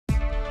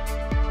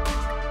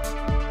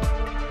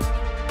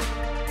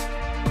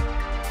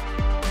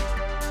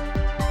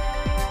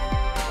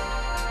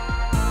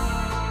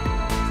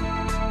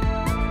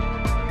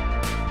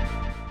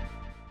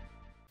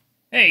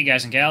Hey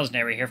guys and gals,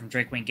 Nary here from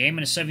Drakewing Gaming,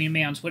 and 7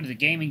 me on Twitter, the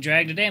Gaming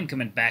Drag. Today I'm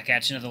coming back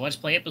at you another Let's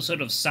Play episode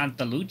of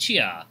Santa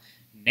Lucia,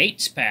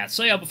 Nate's Path.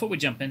 So y'all, before we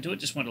jump into it,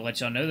 just wanted to let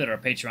y'all know that our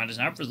Patreon is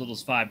now for as little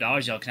as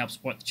 $5. Y'all can help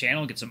support the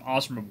channel and get some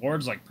awesome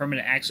rewards like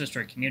permanent access to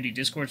our community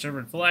Discord server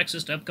and full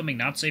access to upcoming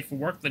Not Safe for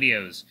Work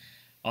videos.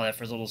 All that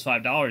for as little as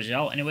 $5,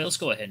 y'all. Anyway, let's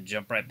go ahead and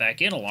jump right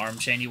back in. Alarm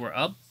chain, you were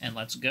up, and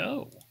let's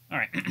go.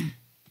 Alright.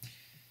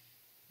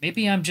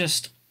 Maybe I'm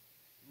just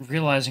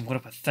realizing what a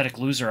pathetic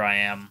loser I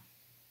am.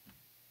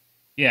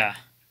 Yeah.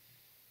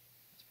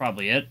 That's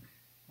probably it.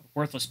 What a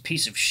worthless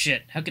piece of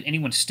shit. How could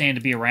anyone stand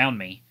to be around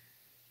me?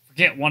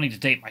 Forget wanting to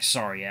date my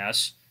sorry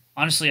ass.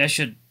 Honestly, I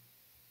should...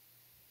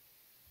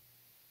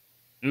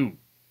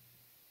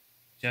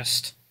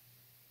 Just...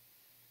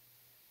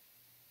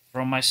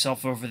 throw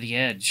myself over the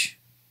edge.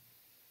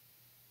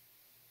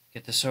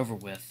 Get this over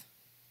with.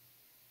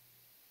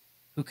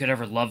 Who could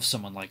ever love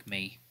someone like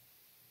me?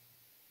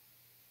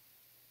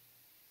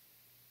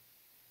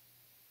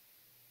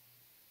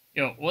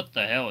 Yo, what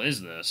the hell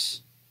is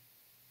this?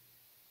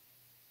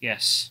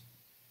 Yes.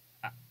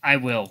 I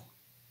will.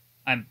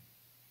 I'm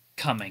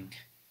coming.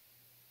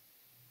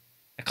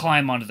 I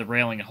climb onto the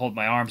railing and hold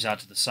my arms out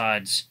to the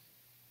sides.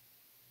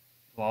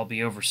 It'll all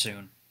be over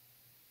soon.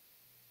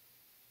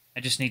 I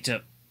just need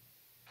to...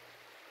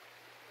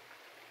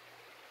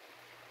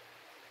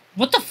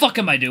 What the fuck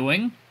am I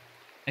doing?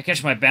 I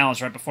catch my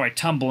balance right before I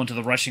tumble into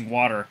the rushing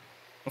water.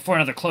 Before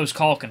another close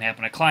call can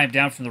happen, I climb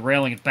down from the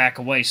railing and back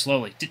away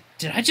slowly.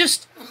 Did I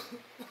just...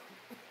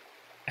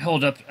 I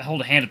hold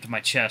a hand up to my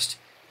chest.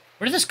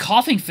 Where did this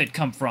coughing fit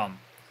come from?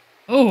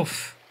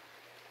 Oof.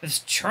 This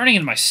churning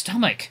in my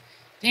stomach.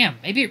 Damn,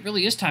 maybe it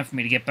really is time for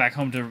me to get back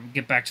home to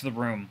get back to the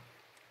room.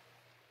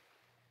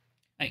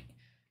 I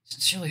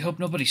sincerely hope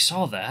nobody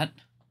saw that.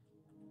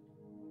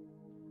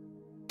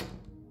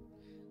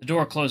 The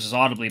door closes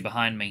audibly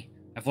behind me.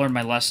 I've learned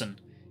my lesson.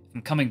 If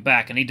I'm coming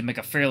back, I need to make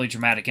a fairly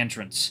dramatic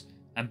entrance.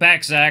 I'm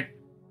back, Zach.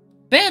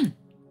 Ben!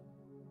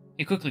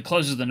 He quickly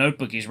closes the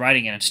notebook he's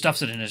writing in and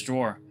stuffs it in his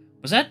drawer.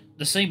 Was that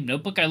the same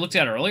notebook I looked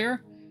at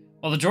earlier?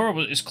 While the drawer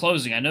is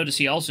closing, I notice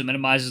he also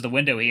minimizes the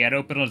window he had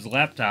open on his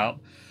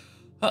laptop.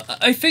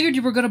 I figured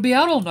you were going to be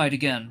out all night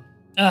again.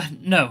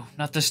 No,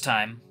 not this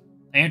time.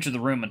 I enter the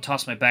room and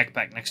toss my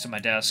backpack next to my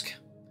desk.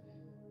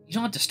 You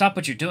don't have to stop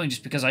what you're doing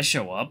just because I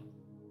show up.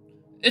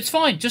 It's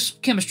fine,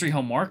 just chemistry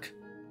homework.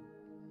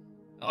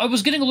 I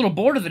was getting a little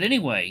bored of it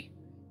anyway.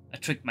 I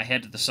tweaked my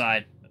head to the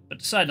side, but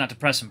decided not to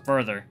press him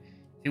further.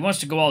 If he wants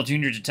to go all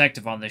junior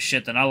detective on this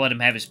shit, then I'll let him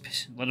have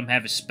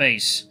his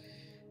space.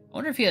 I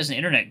wonder if he has an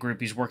internet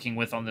group he's working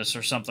with on this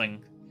or something.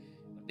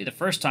 It would be the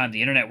first time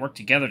the internet worked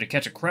together to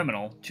catch a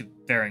criminal, to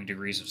varying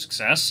degrees of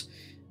success.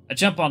 I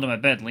jump onto my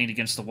bed and lean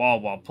against the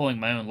wall while pulling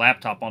my own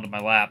laptop onto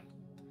my lap.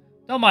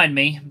 Don't mind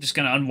me, I'm just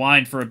gonna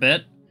unwind for a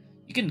bit.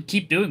 You can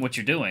keep doing what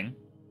you're doing.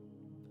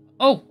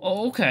 Oh,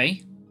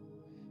 okay.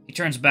 He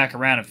turns back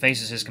around and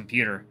faces his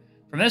computer.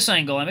 From this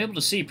angle, I'm able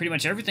to see pretty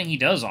much everything he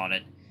does on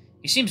it.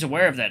 He seems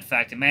aware of that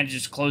fact and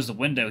manages to close the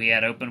window he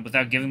had open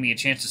without giving me a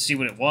chance to see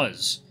what it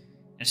was.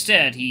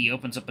 Instead, he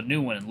opens up a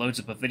new one and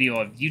loads up a video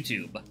of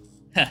YouTube.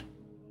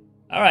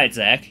 Alright,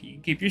 Zach, you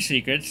can keep your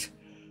secrets.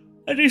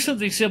 I do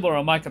something similar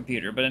on my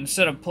computer, but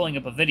instead of pulling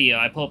up a video,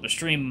 I pull up a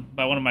stream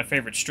by one of my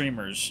favorite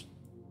streamers.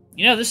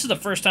 You know, this is the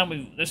first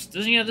time this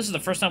is the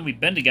first time we've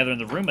been together in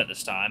the room at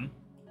this time.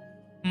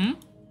 Hmm?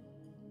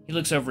 He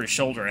looks over his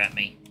shoulder at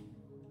me.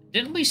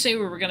 Didn't we say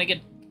we were gonna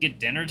get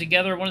dinner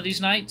together one of these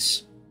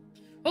nights?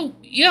 Oh,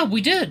 yeah, we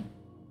did.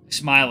 I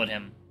smile at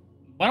him.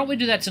 Why don't we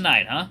do that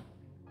tonight, huh?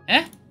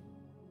 Eh?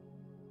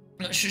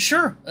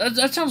 Sure,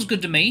 that sounds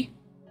good to me.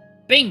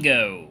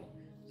 Bingo!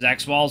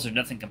 Zach's walls are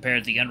nothing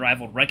compared to the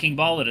unrivaled wrecking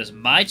ball that is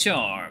my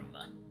charm.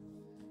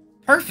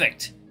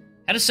 Perfect!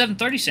 How does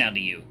 7:30 sound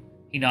to you?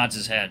 He nods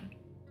his head.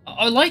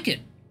 I like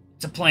it.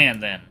 It's a plan,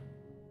 then.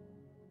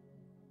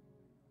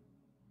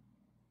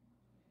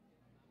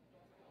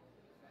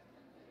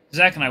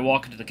 Zach and I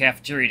walk into the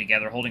cafeteria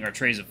together, holding our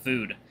trays of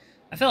food.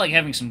 I felt like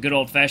having some good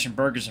old-fashioned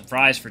burgers and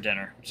fries for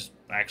dinner, which is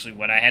actually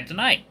what I had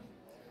tonight.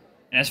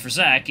 And as for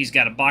Zach, he's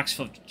got a box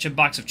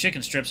of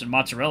chicken strips and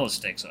mozzarella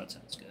sticks, so that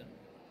sounds good.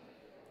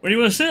 Where do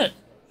you want to sit?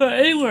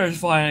 Anywhere is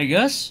fine, I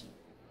guess.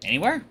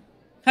 Anywhere?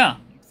 Huh.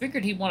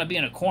 Figured he'd want to be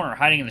in a corner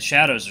hiding in the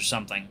shadows or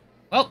something.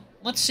 Well,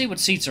 let's see what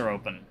seats are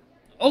open.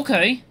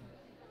 Okay.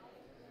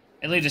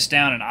 They lead us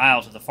down an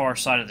aisle to the far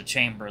side of the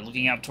chamber,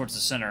 looking out towards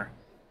the center.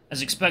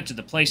 As expected,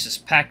 the place is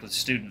packed with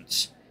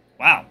students.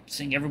 Wow,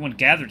 seeing everyone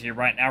gathered here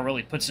right now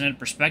really puts it into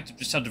perspective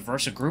just how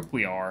diverse a group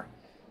we are.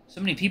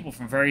 So many people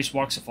from various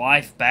walks of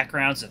life,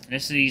 backgrounds,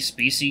 ethnicities,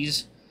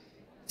 species.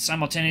 It's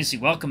simultaneously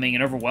welcoming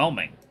and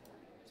overwhelming.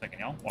 Second,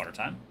 y'all. Water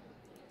time.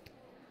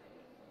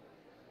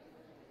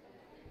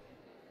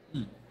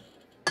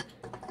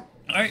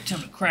 Alright,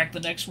 time to crack the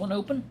next one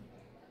open.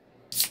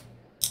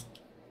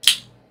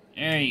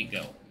 There you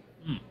go.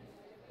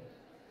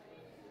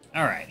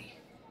 Alrighty.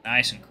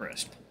 Nice and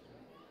crisp.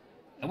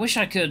 I wish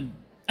I could...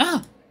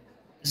 Ah!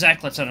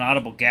 Zach lets out an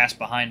audible gasp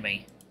behind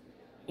me.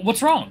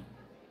 What's wrong?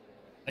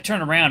 I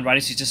turn around right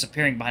as he's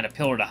disappearing behind a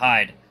pillar to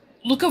hide.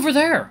 Look over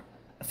there!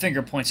 A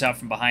finger points out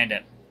from behind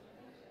it.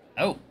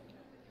 Oh.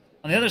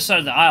 On the other side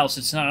of the aisle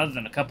sits none other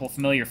than a couple of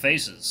familiar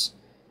faces.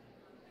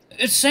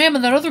 It's Sam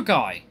and that other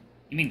guy.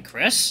 You mean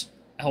Chris?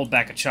 I hold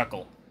back a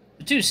chuckle.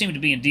 The two seem to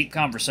be in deep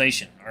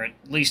conversation, or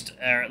at least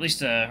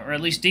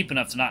deep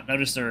enough to not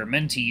notice their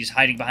mentees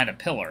hiding behind a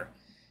pillar.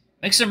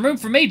 Make some room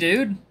for me,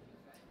 dude.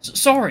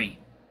 Sorry.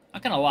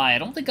 Not gonna lie, I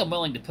don't think I'm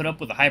willing to put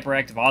up with a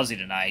hyperactive Aussie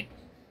tonight.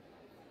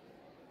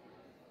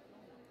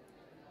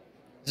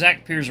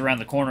 Zach peers around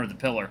the corner of the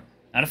pillar.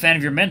 Not a fan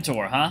of your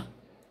mentor, huh?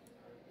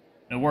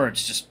 No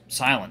words, just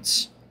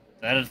silence.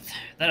 That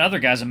other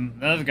guy's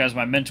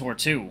my mentor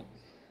too.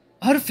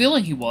 I had a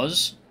feeling he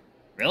was.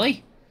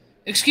 Really?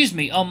 Excuse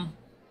me,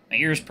 My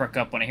ears perk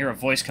up when I hear a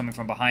voice coming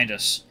from behind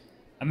us.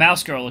 A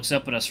mouse girl looks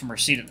up at us from her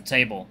seat at the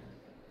table.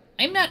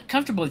 I'm not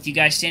comfortable with you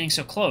guys standing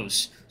so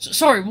close.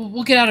 Sorry,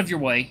 we'll get out of your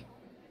way.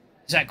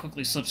 Zach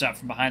quickly slips out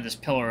from behind this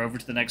pillar over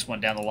to the next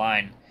one down the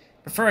line.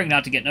 Preferring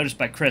not to get noticed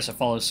by Chris, I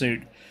follow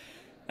suit.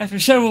 After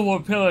several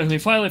more pillars, we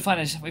finally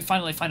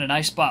find a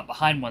nice spot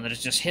behind one that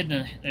is just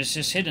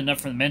hidden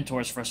enough from the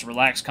mentors for us to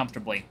relax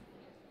comfortably.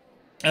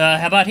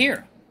 How about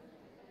here?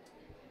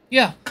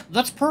 Yeah,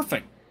 that's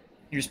perfect.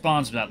 He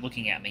responds without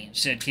looking at me,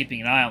 instead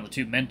keeping an eye on the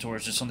two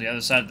mentors just on the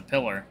other side of the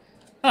pillar.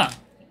 Huh,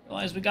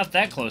 realize we got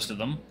that close to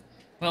them.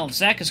 Well, if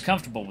Zach is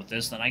comfortable with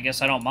this, then I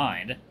guess I don't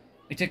mind.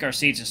 We take our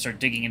seats and start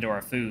digging into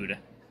our food.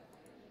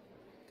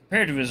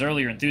 Compared to his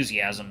earlier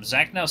enthusiasm,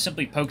 Zach now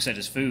simply pokes at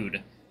his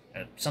food.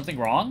 Something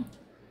wrong?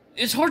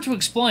 It's hard to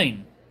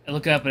explain. I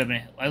look up at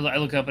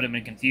him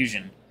in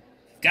confusion.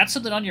 Got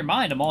something on your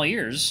mind, I'm all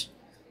ears.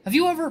 Have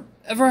you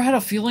ever had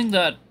a feeling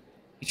that...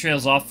 He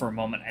trails off for a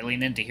moment. I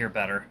lean in to hear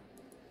better.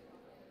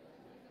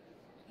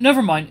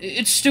 Never mind,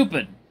 it's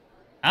stupid.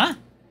 Huh?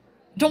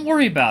 Don't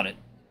worry about it.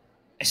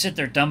 I sit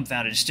there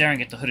dumbfounded,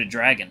 staring at the hooded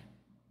dragon.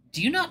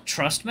 Do you not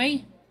trust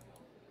me?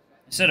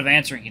 Instead of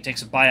answering, he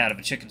takes a bite out of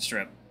a chicken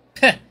strip.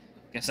 Heh,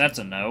 guess that's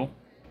a no.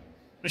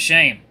 What a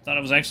shame. Thought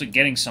I was actually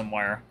getting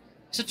somewhere.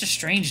 He's such a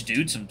strange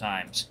dude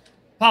sometimes.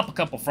 Pop a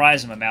couple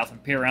fries in my mouth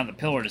and peer around the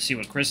pillar to see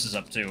what Chris is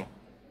up to.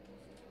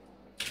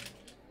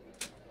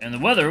 And the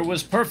weather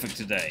was perfect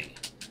today.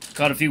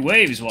 Caught a few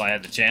waves while I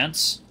had the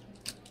chance.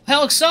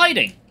 How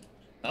exciting!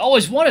 I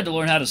always wanted to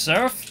learn how to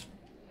surf.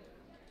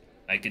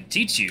 I could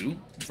teach you,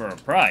 for a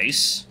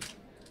price.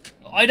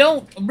 I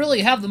don't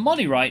really have the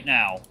money right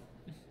now.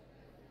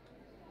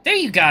 There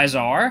you guys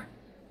are!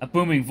 A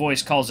booming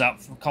voice calls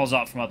out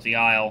from up the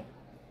aisle.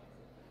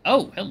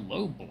 Oh,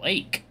 hello,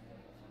 Blake.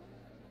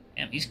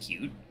 Damn, he's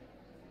cute.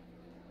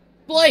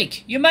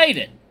 Blake, you made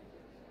it!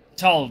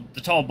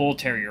 The tall bull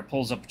terrier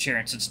pulls up a chair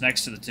and sits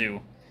next to the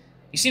two.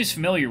 He seems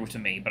familiar to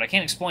me, but I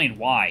can't explain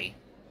why.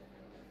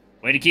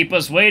 Way to keep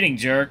us waiting,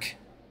 jerk.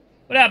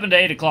 What happened to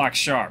 8 o'clock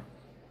sharp?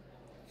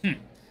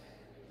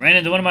 Ran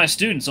into one of my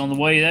students on the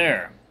way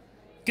there.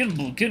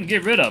 Couldn't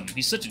get rid of him.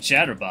 He's such a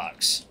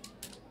chatterbox.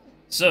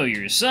 So,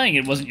 you're saying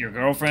it wasn't your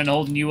girlfriend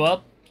holding you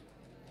up?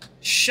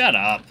 Shut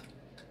up.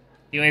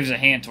 He waves a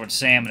hand towards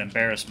Sam in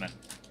embarrassment.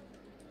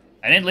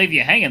 I didn't leave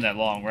you hanging that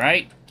long,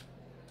 right?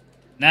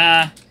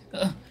 Nah.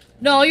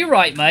 No, you're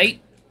right,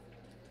 mate.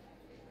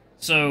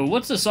 So,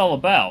 what's this all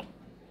about?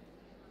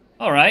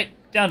 Alright,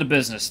 down to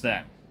business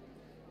then.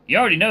 You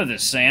already know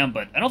this, Sam,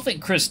 but I don't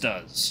think Chris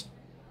does.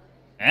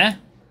 Eh?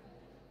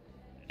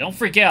 Don't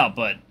freak out,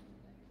 but...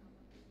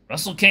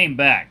 Russell came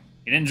back.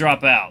 He didn't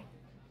drop out.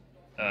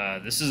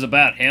 This is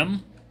about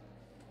him?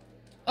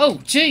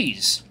 Oh,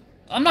 jeez.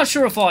 I'm not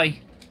sure if I...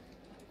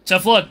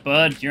 Tough luck,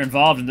 bud. You're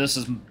involved in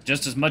this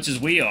just as much as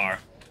we are.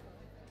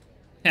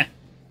 Heh.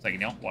 It's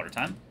like, water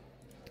time.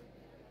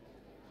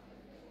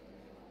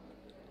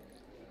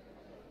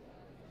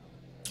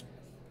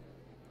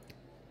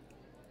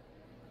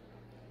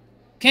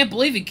 I can't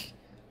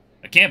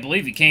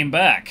believe he came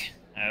back.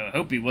 I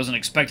hope he wasn't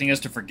expecting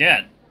us to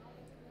forget.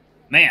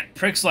 Man,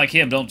 pricks like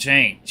him don't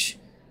change.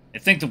 They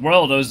think the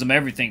world owes them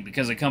everything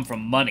because they come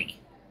from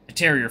money. The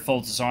terrier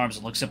folds his arms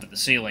and looks up at the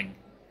ceiling.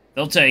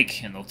 They'll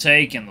take, and they'll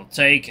take, and they'll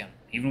take, and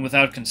even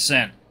without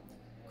consent.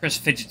 Chris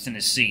fidgets in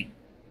his seat.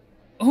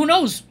 Who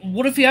knows?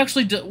 What if he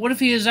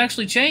has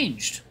actually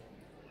changed?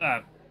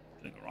 The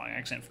wrong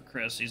accent for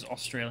Chris. He's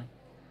Australian.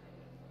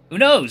 Who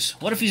knows?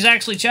 What if he's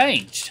actually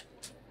changed?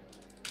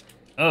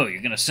 Oh,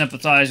 you're gonna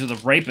sympathize with a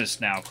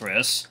rapist now,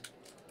 Chris.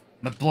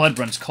 My blood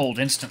runs cold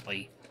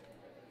instantly.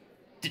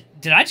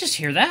 Did I just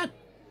hear that?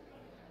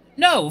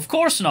 No, of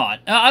course not.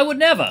 I would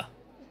never.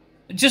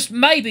 Just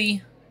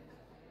maybe.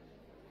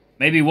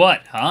 Maybe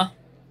what, huh?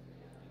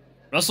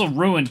 Russell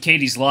ruined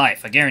Katie's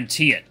life, I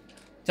guarantee it.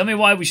 Tell me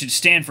why we should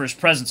stand for his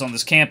presence on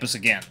this campus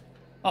again.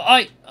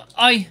 Hold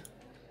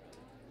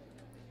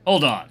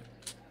on.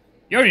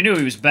 You already knew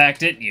he was back,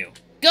 didn't you?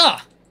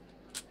 Gah!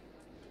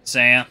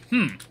 Sam,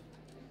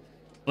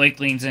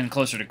 Blake leans in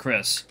closer to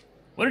Chris.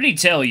 What did he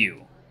tell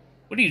you?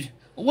 What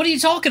are you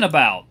talking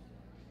about?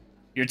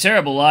 You're a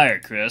terrible liar,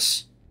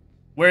 Chris.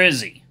 Where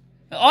is he?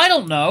 I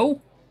don't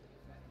know.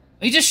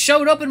 He just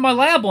showed up in my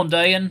lab one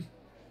day and...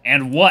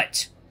 And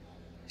what?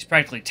 He's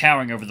practically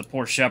towering over the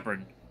poor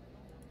shepherd.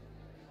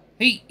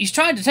 He's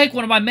trying to take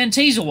one of my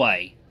mentees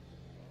away.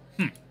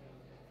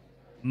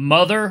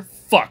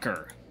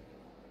 Motherfucker.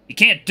 You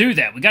can't do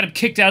that. We got him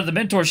kicked out of the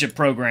mentorship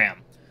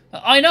program.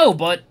 I know,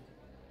 but...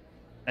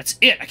 That's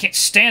it. I can't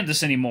stand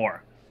this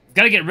anymore. We've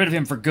got to get rid of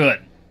him for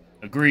good.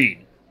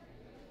 Agreed.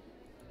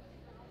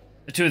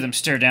 The two of them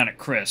stare down at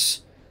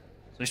Chris.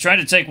 So he's trying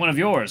to take one of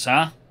yours,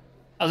 huh?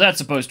 How's that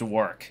supposed to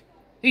work?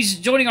 He's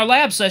joining our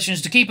lab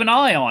sessions to keep an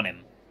eye on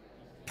him.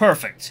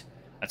 Perfect.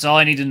 That's all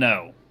I need to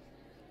know.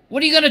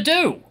 What are you gonna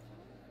do?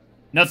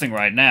 Nothing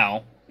right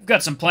now. We've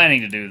got some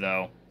planning to do,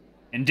 though.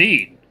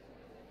 Indeed.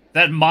 If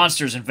that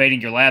monster's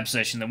invading your lab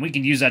session, then we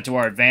can use that to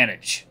our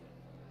advantage.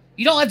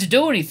 You don't have to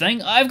do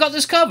anything. I've got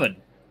this covered.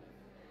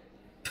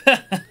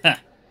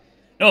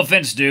 No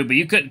offense, dude, but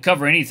you couldn't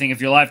cover anything if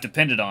your life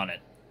depended on it.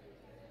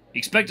 You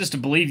expect us to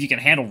believe you can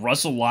handle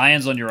Russell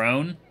Lyons on your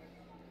own?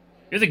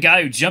 You're the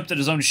guy who jumped at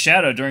his own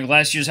shadow during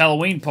last year's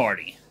Halloween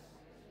party.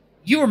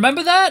 You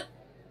remember that?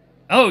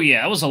 Oh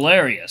yeah, it was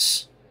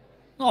hilarious.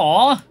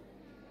 Aw.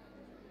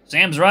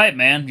 Sam's right,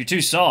 man. You're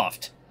too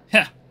soft.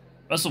 Heh.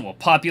 Russell will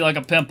pop you like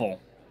a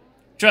pimple.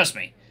 Trust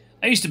me,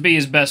 I used to be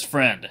his best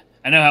friend.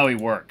 I know how he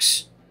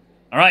works.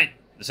 Alright,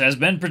 this has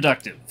been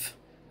productive.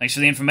 Thanks for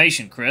the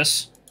information,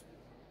 Chris.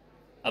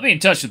 I'll be in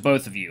touch with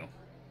both of you.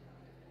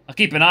 I'll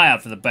keep an eye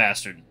out for the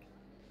bastard.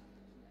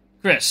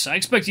 Chris, I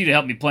expect you to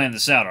help me plan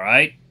this out,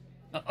 alright?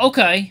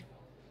 Okay.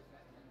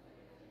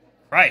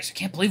 Christ, I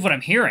can't believe what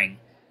I'm hearing.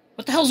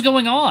 What the hell's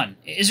going on?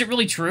 Is it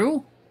really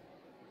true?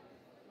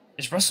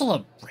 Is Russell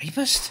a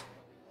rapist?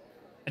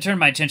 I turn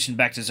my attention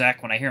back to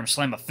Zach when I hear him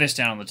slam a fist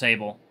down on the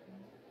table.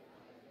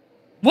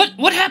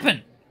 What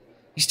happened?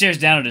 He stares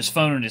down at his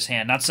phone in his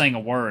hand, not saying a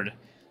word.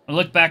 When I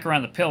look back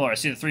around the pillar, I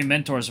see the three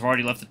mentors have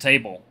already left the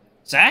table.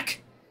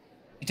 Zach?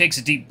 He takes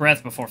a deep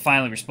breath before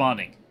finally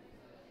responding.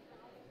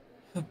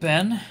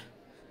 Ben?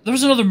 There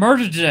was another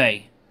murder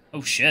today.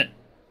 Oh shit.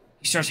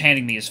 He starts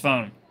handing me his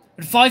phone.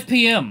 At 5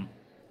 p.m.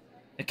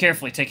 I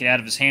carefully take it out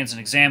of his hands and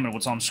examine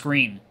what's on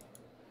screen.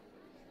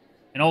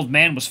 An old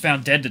man was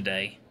found dead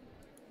today.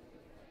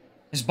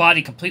 His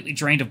body completely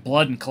drained of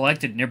blood and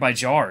collected in nearby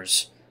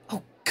jars.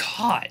 Oh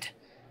god.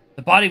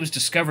 The body was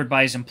discovered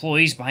by his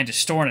employees behind a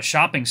store in a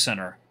shopping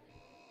center.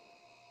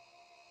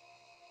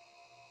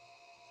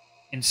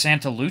 In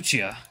Santa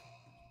Lucia.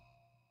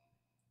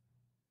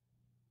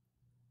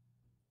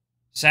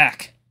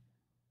 Zach.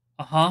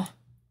 Uh-huh.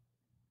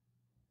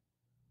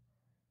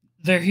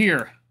 They're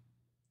here.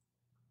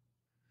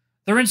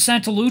 They're in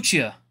Santa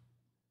Lucia.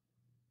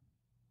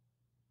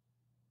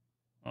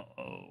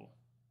 Uh-oh.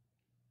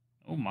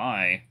 Oh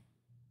my.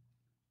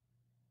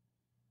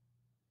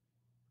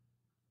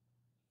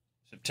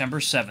 September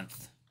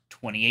 7th,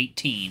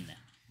 2018.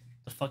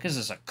 The fuck is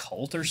this, a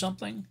cult or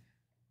something?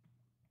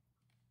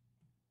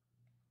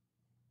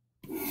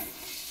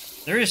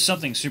 There is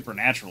something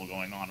supernatural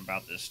going on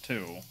about this,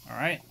 too.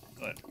 Alright,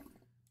 good.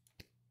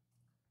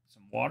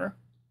 Some water.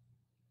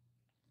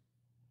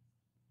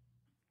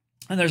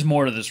 And there's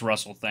more to this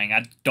Russell thing.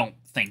 I don't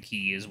think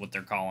he is what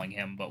they're calling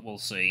him, but we'll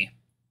see.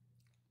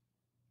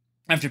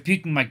 After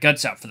puking my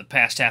guts out for the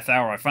past half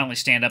hour, I finally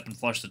stand up and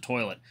flush the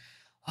toilet.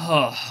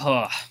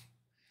 My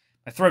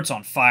throat's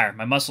on fire,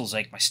 my muscles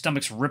ache, my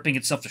stomach's ripping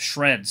itself to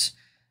shreds.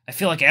 I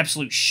feel like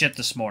absolute shit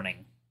this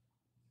morning.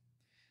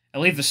 I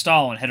leave the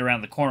stall and head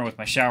around the corner with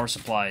my shower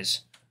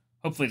supplies.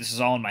 Hopefully this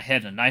is all in my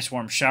head and a nice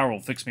warm shower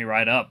will fix me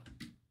right up.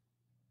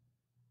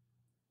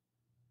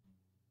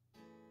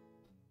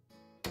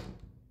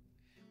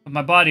 With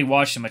my body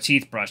washed and my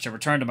teeth brushed, I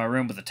return to my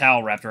room with a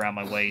towel wrapped around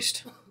my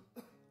waist.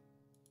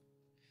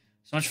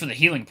 So much for the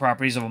healing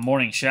properties of a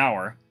morning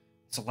shower.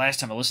 It's the last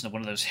time I listened to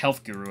one of those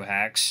health guru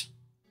hacks.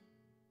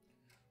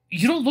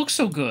 You don't look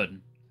so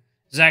good.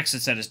 Zach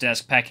sits at his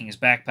desk packing his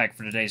backpack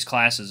for today's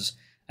classes.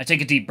 I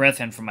take a deep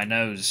breath in from my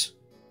nose.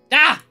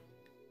 Ah!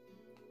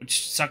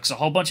 Which sucks a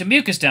whole bunch of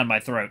mucus down my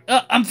throat.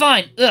 I'm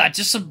fine.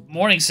 Just some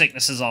morning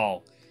sickness is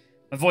all.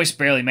 My voice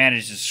barely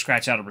manages to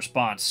scratch out a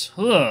response.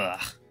 Ugh.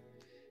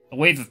 A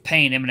wave of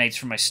pain emanates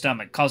from my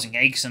stomach, causing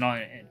aches in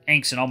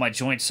all my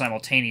joints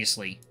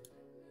simultaneously.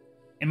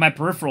 In my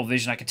peripheral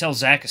vision, I can tell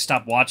Zach has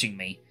stopped watching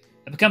me.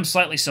 I become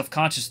slightly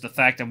self-conscious of the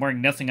fact I'm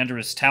wearing nothing under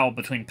his towel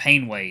between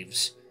pain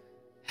waves.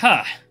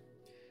 Huh.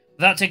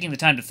 Without taking the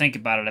time to think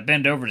about it, I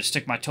bend over to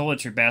stick my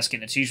toiletry basket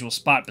in its usual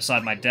spot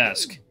beside my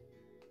desk.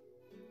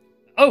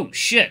 Oh,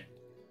 shit.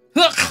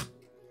 Ugh!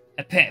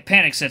 A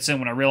panic sets in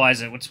when I realize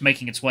that what's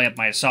making its way up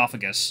my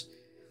esophagus.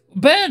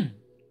 Ben!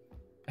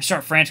 I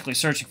start frantically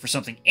searching for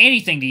something,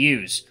 anything to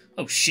use.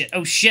 Oh, shit.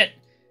 Oh, shit.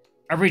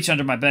 I reach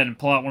under my bed and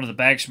pull out one of the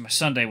bags from my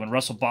Sunday when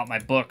Russell bought my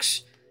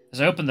books. As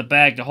I open the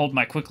bag to hold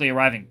my quickly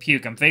arriving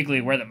puke, I'm vaguely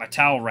aware that my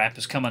towel wrap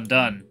has come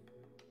undone.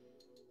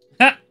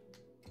 Ha!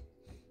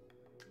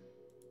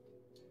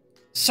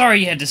 Sorry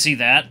you had to see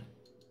that.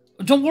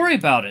 Don't worry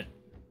about it.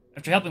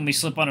 After helping me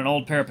slip on an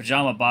old pair of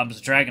pajama bottoms,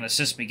 the dragon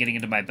assists me getting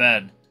into my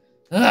bed.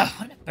 Ugh,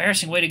 what an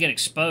embarrassing way to get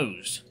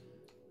exposed.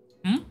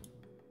 I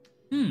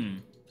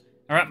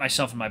wrap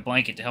myself in my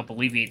blanket to help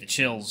alleviate the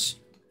chills.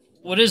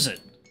 What is it?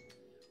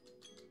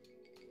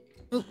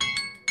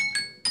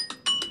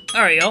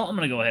 Alright, y'all, I'm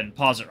gonna go ahead and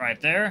pause it right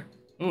there.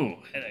 Ooh,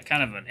 had a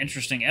kind of an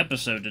interesting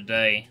episode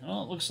today.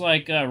 Well, it looks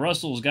like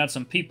Russell's got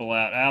some people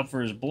out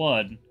for his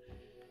blood.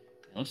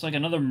 It looks like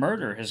another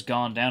murder has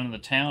gone down in the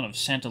town of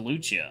Santa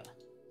Lucia.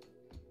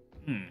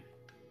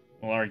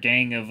 Will our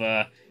gang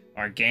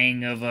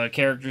of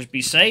characters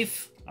be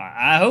safe?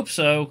 I hope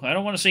so. I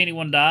don't want to see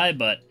anyone die,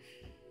 but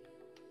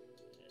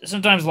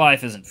sometimes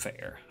life isn't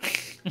fair.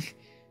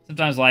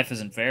 Sometimes life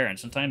isn't fair, and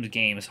sometimes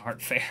games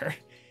aren't fair.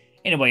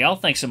 Anyway, y'all,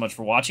 thanks so much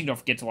for watching. Don't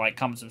forget to like,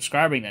 comment,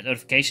 subscribe, ring that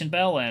notification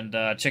bell, and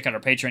check out our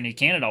Patreon if you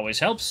can. It always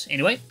helps.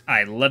 Anyway,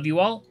 I love you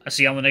all. I'll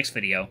see you on the next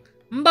video.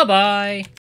 Bye-bye!